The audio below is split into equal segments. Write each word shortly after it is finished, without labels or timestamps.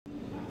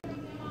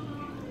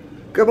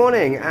Good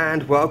morning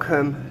and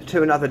welcome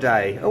to another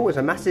day. Oh, it's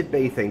a massive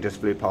bee thing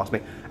just flew past me.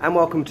 And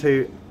welcome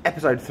to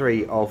episode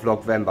 3 of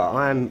Vlogvember.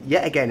 I am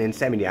yet again in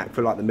Seminyak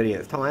for like the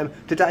millionth time.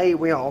 Today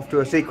we are off to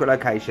a secret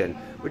location,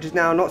 which is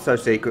now not so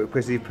secret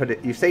because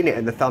you've seen it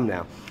in the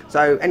thumbnail.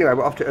 So anyway,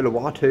 we're off to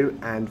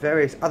Uluwatu and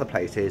various other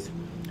places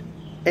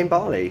in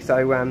Bali.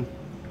 So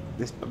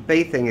this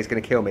bee thing is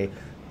going to kill me.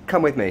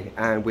 Come with me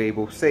and we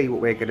will see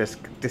what we're going to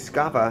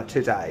discover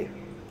today.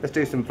 Let's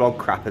do some vlog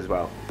crap as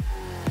well.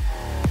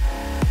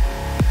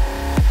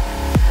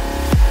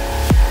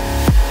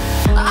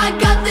 I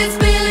got this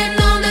feeling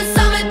on the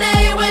summer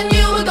day when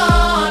you were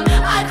gone.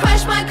 I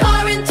crashed my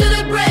car into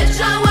the bridge.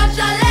 I watched,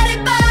 I let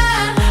it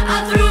burn.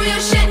 I threw your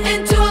shit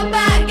into a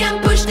bag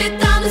and pushed it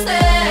down the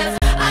stairs.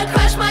 I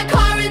crashed my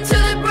car into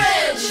the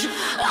bridge.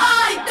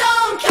 I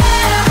don't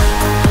care.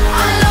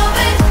 I love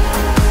it.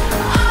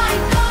 I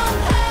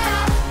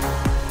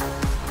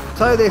don't care.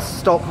 So this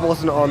stop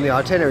wasn't on the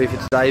itinerary for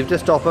today. You've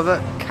just stopped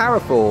at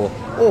Carrefour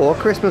or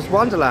Christmas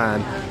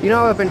Wonderland. You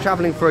know, I've been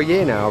travelling for a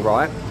year now,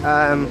 right?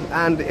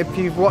 And if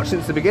you've watched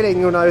since the beginning,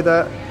 you'll know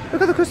that,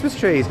 look at the Christmas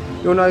trees.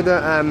 You'll know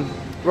that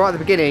right at the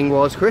beginning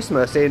was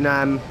Christmas in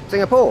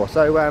Singapore.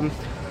 So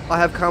I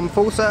have come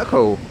full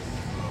circle.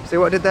 See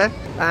what I did there?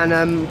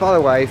 And by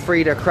the way,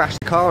 Frida crashed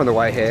the car on the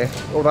way here.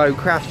 Although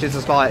crashed is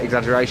a slight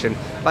exaggeration.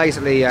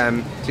 Basically,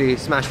 she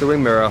smashed the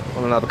wing mirror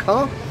on another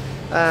car.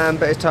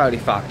 But it's totally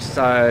fucked.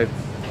 So I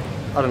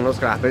don't know what's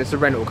going to happen. It's a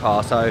rental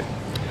car, so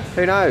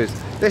who knows?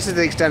 This is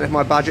the extent of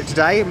my budget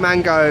today.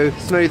 Mango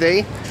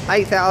smoothie,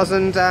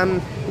 8,000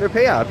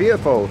 rupiah,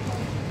 beautiful.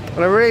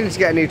 And I really need to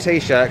get a new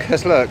t-shirt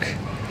because look,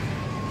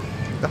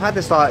 I've had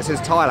this like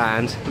since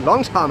Thailand, a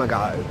long time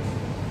ago.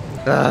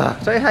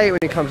 So I hate when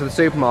you come to the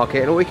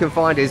supermarket and all we can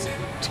find is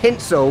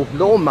tinsel,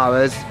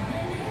 lawnmowers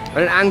and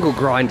an angle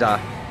grinder.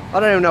 I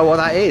don't even know what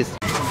that is.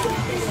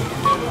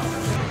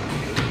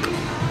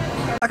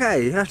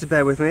 Okay, you have to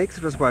bear with me because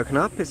I've just woken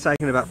up. It's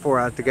taken about 4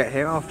 hours to get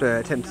here after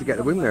attempting to get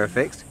the wing mirror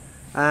fixed.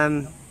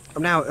 I'm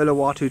now at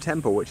Uluwatu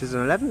Temple, which is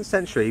an 11th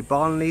century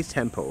Balinese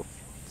temple.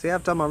 See,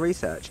 I've done my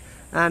research.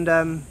 And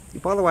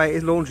by the way, it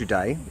is laundry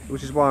day,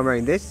 which is why I'm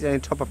wearing this. It's the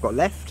only top I've got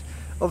left.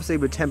 Obviously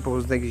with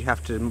temples and things you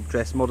have to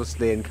dress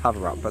modestly and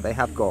cover up, but they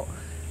have got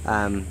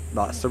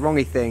like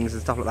sarongi things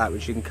and stuff like that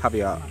which you can cover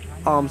your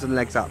arms and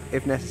legs up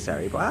if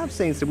necessary. But I have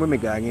seen some women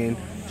going in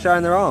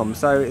showing their arms,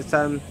 so it's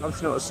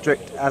obviously not as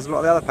strict as a lot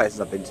of the other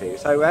places I've been to.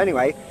 So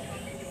anyway,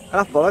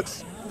 enough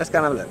bollocks, let's go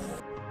and have a look.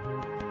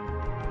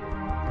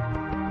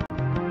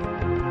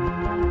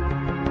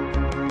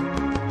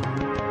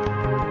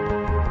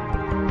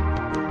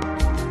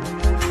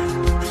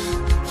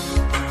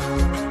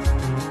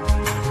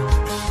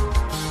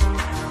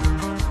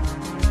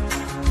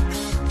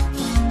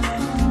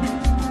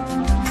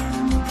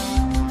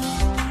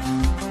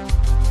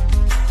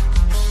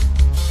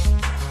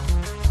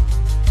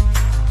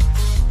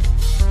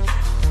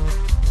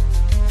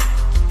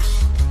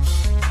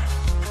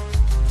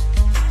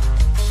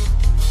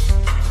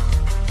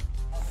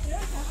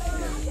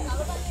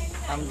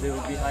 I'm the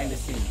behind the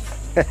scenes.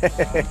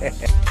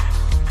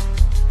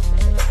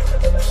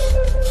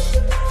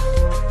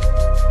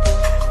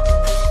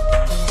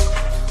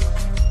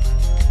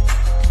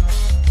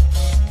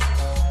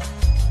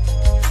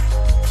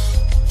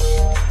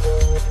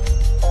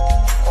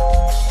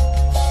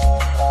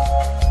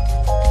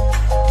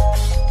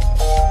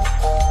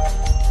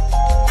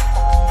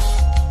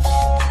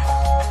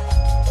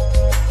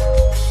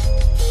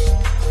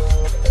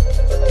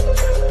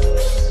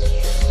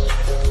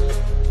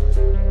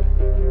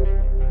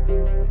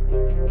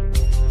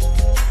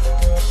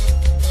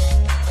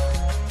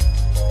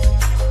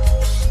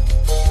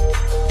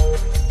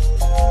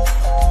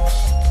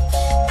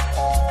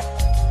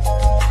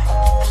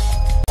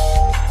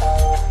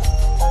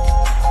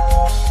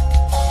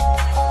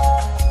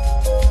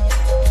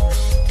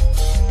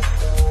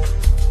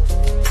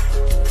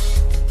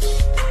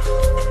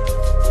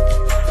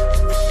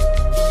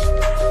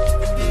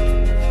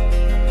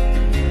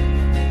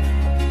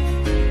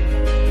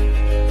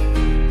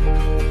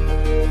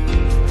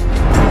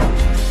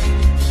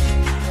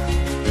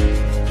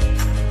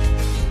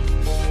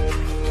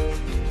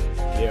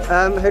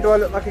 Who do I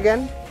look like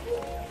again?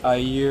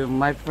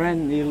 My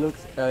friend, you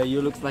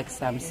looks like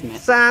Sam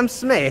Smith. Sam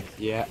Smith?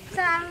 Yeah.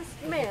 Sam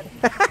Smith.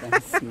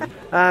 Sam Smith.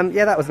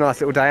 Yeah, that was a nice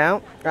little day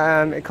out.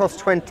 It cost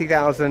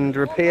 20,000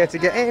 rupiah to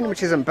get in,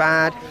 which isn't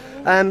bad.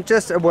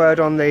 Just a word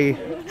on the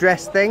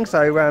dress thing.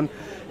 So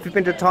if you've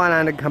been to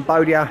Thailand and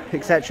Cambodia,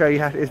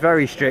 etc., it's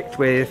very strict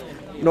with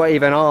not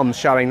even arms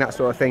showing, that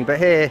sort of thing. But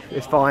here,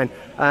 it's fine.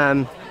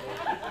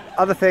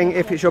 Other thing,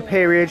 if it's your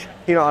period,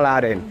 you're not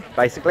allowed in,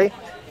 basically.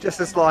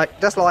 Just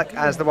like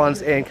as the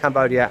ones in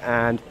Cambodia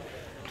and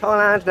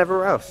Thailand and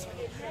everywhere else.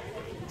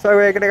 So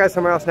we're going to go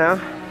somewhere else now.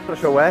 Not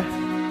sure where.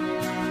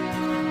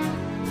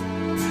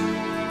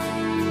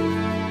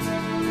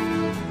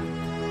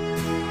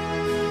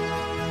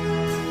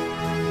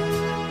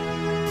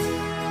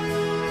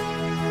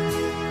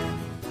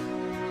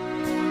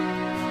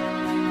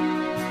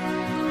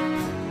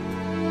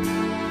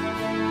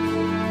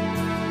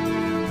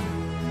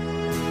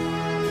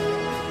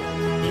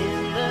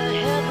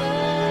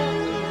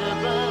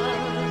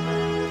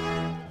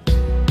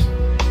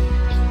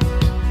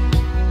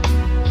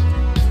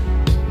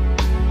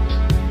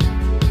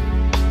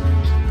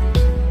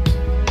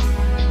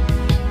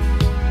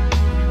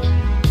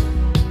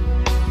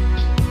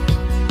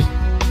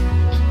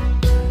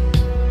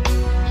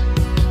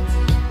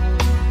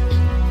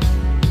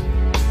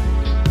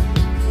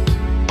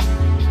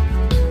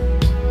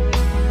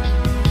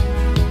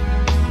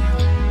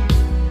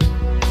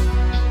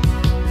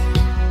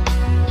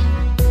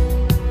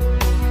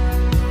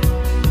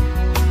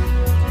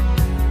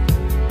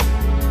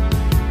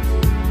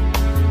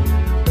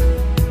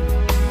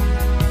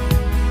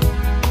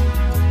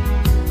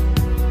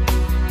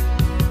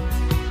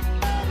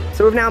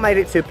 So we've now made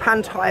it to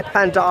Pantai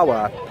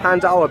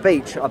Pandawa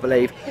Beach, I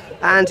believe.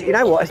 And you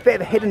know what? It's a bit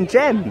of a hidden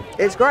gem.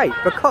 It's great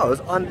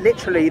because I'm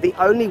literally the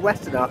only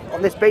Westerner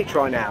on this beach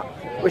right now,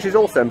 which is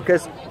awesome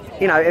because,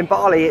 you know, in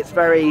Bali it's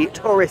very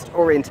tourist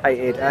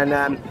orientated,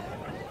 and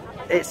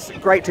it's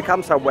great to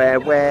come somewhere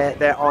where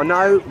there are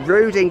no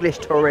rude English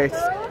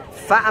tourists,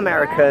 fat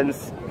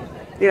Americans,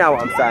 you know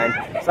what I'm saying.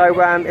 So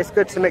it's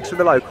good to mix with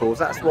the locals.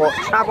 That's what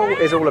travel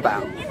is all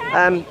about.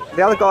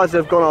 The other guys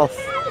have gone off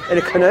in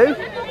a canoe.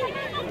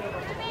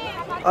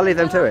 I'll leave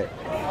them to it.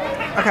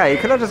 Okay,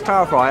 can I just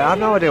clarify? I have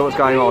no idea what's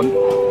going on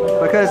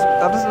because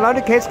there's a load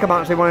of kids come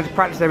up to me wanting to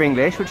practice their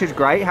English, which is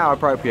great, how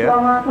appropriate.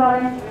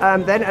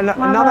 Then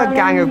another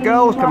gang of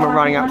girls come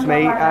running up to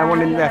me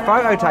wanting their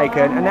photo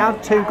taken, and now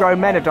 2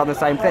 grown men have done the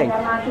same thing.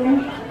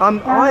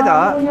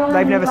 Either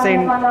they've never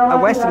seen a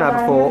Westerner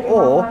before,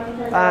 or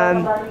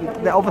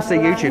they're obviously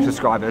YouTube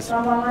subscribers.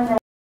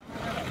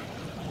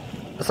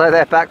 So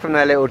they're back from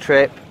their little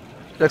trip.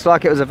 Looks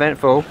like it was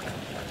eventful.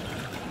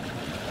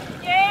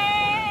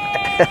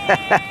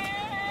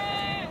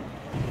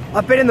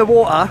 I've been in the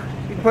water,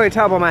 you can probably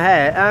tell by my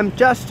hair,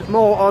 just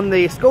more on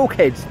the school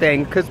kids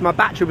thing because my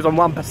battery was on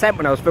 1%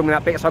 when I was filming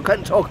that bit, so I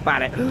couldn't talk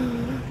about it.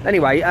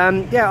 Anyway,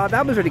 yeah,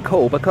 that was really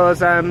cool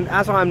because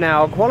as I'm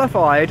now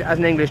qualified as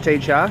an English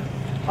teacher,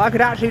 I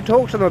could actually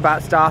talk to them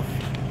about stuff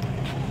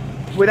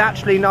with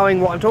actually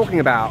knowing what I'm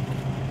talking about,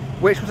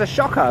 which was a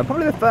shocker.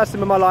 Probably the first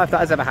time in my life that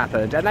has ever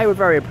happened, and they were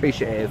very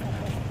appreciative.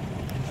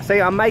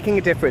 See, I'm making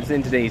a difference in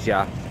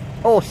Indonesia.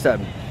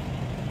 Awesome.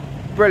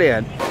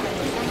 Brilliant.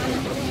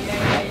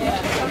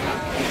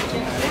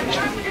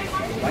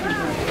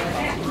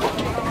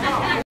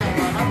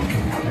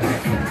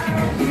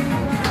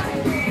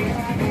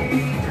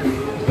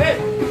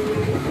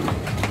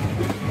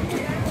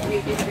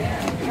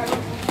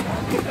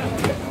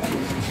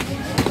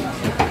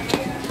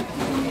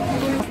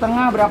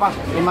 Setengah berapa?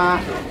 5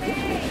 ini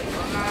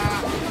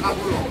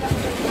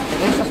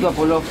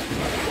 120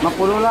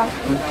 50 lah.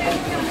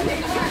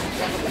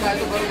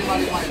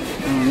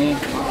 Ini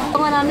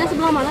Pengenannya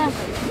sebelah mana?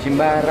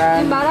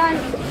 Jimbaran. Jimbaran.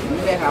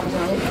 Ini apa sih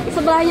namanya?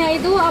 Sebelahnya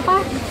itu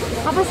apa?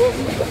 Apa sih?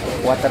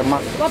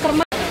 Watermark.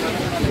 Watermark.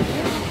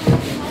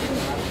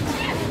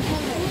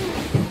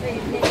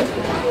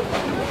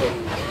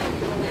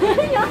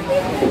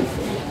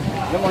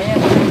 Lu maunya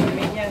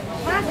cuminya?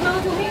 Mas,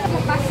 mau cumi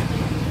pas.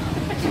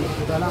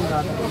 Dalam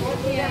berapa?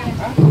 Iya.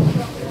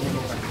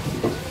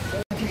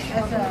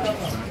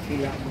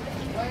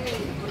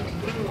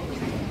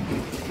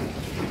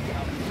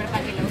 Berapa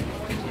kilo? 1.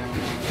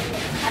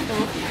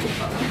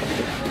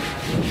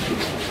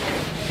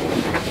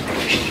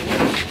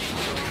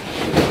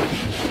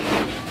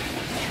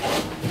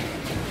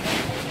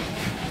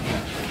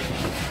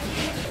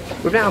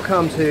 We've now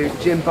come to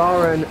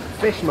Jimbaran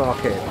fish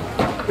market,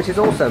 which is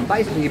awesome.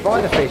 Basically, you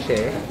buy the fish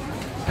here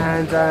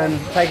and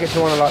take it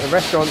to one of like the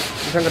restaurants,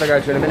 which I'm going to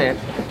go to in a minute,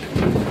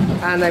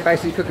 and they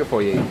basically cook it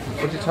for you,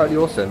 which is totally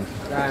awesome.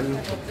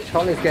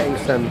 Charlie's getting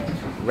some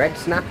red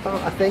snapper,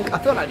 I think. I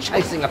feel like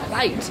chasing a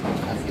plate.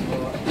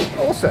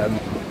 Awesome.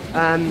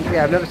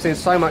 Yeah, I've never seen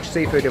so much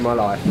seafood in my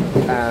life.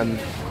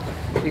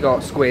 You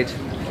got squid,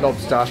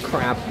 lobster,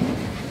 crab,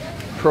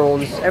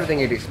 prawns, everything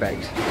you'd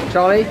expect.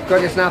 Charlie,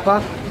 got your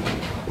snapper?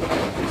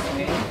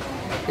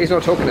 He's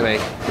not talking to me.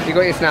 You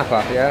got your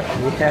snapper, yeah?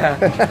 Yeah,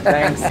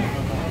 thanks.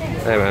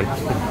 Hey man.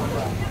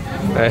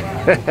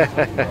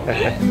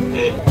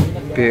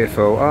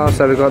 Beautiful. Oh,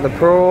 so we've got the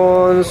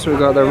prawns, we've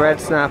got the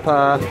red snapper.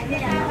 I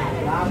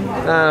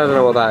don't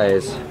know what that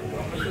is.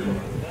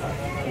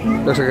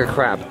 Looks like a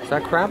crab. Is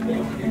that crab?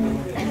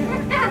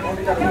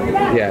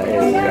 Yeah, it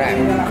is.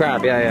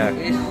 Crab, yeah,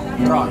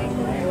 yeah. Prawn.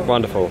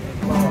 Wonderful.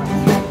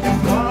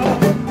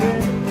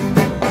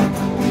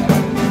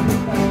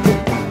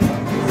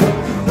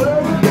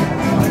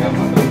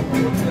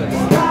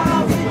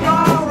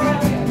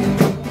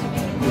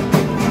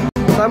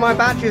 So my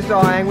battery's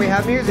dying, we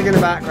have music in the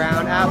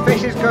background, our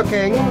fish is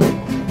cooking.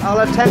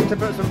 I'll attempt to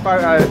put some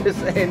photos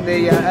in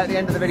the at the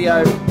end of the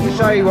video to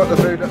show you what the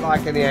food looked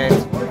like in the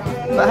end.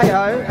 But hey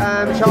ho,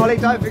 Charlie,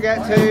 don't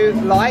forget to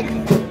like,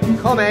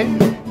 comment,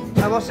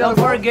 and we'll Don't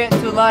forget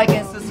to like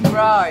and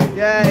subscribe.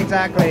 Yeah,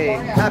 exactly.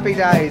 Happy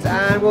days,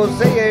 and we'll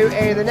see you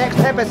in the next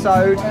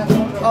episode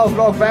of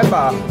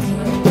Vlogvember.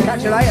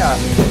 Catch you later.